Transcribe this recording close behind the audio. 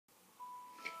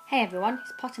Hey everyone,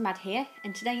 it's Pottermad here,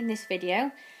 and today in this video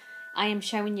I am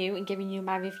showing you and giving you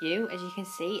my review. As you can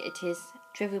see, it is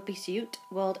Trivial Pursuit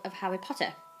World of Harry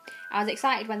Potter. I was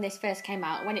excited when this first came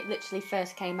out. When it literally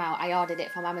first came out, I ordered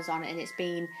it from Amazon and it's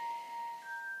been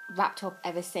wrapped up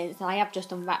ever since. And I have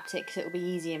just unwrapped it because it will be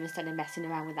easier instead of messing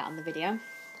around with that on the video.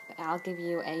 But I'll give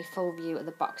you a full view of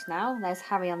the box now. There's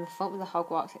Harry on the front with the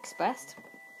Hogwarts Express.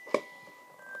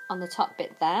 On the top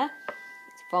bit there,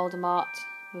 it's Voldemort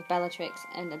with Bellatrix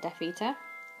and a Death Eater.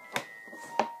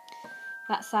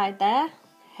 That side there,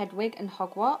 Hedwig and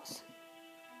Hogwarts.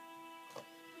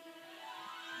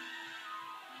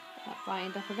 Get that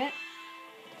brightened up a bit.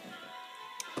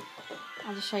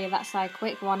 I'll just show you that side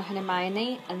quick, Ron and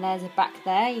Hermione, and there's a back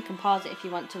there. You can pause it if you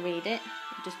want to read it.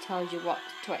 It just tells you what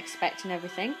to expect and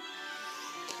everything.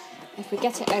 If we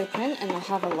get it open and I'll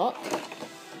have a look.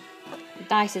 The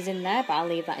dice is in there, but I'll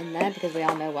leave that in there because we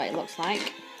all know what it looks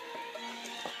like.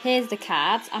 Here's the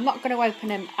cards. I'm not going to open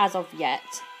them as of yet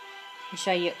and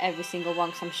show you every single one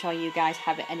because I'm sure you guys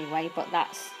have it anyway, but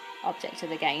that's object of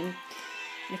the game.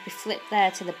 And if we flip there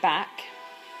to the back,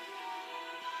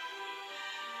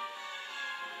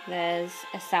 there's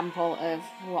a sample of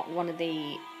what one of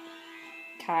the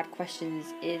card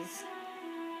questions is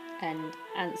and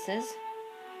answers.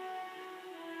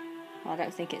 Well, I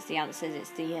don't think it's the answers,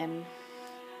 it's the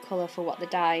colour for what the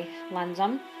die lands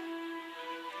on.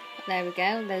 There we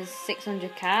go, there's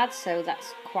 600 cards, so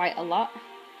that's quite a lot,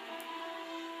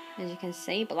 as you can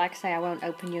see. But like I say, I won't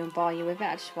open you and bore you with it.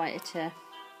 I just wanted to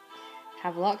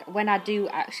have a look. When I do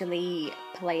actually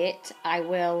play it, I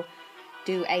will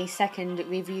do a second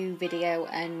review video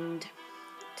and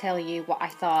tell you what I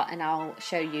thought, and I'll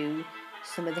show you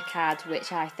some of the cards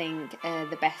which I think are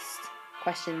the best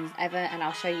questions ever, and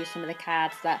I'll show you some of the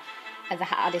cards that are the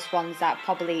hardest ones that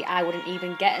probably I wouldn't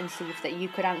even get, and see if that you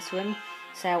could answer them.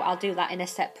 So I'll do that in a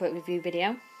separate review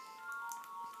video.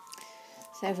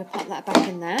 So if we pop that back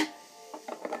in there,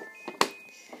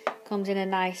 comes in a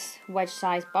nice wedge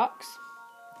sized box,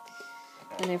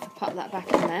 and then if we pop that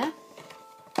back in there,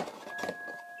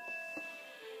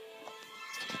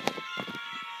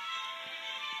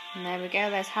 and there we go,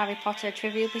 there's Harry Potter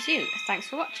Trivial Pursuit. Thanks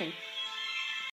for watching.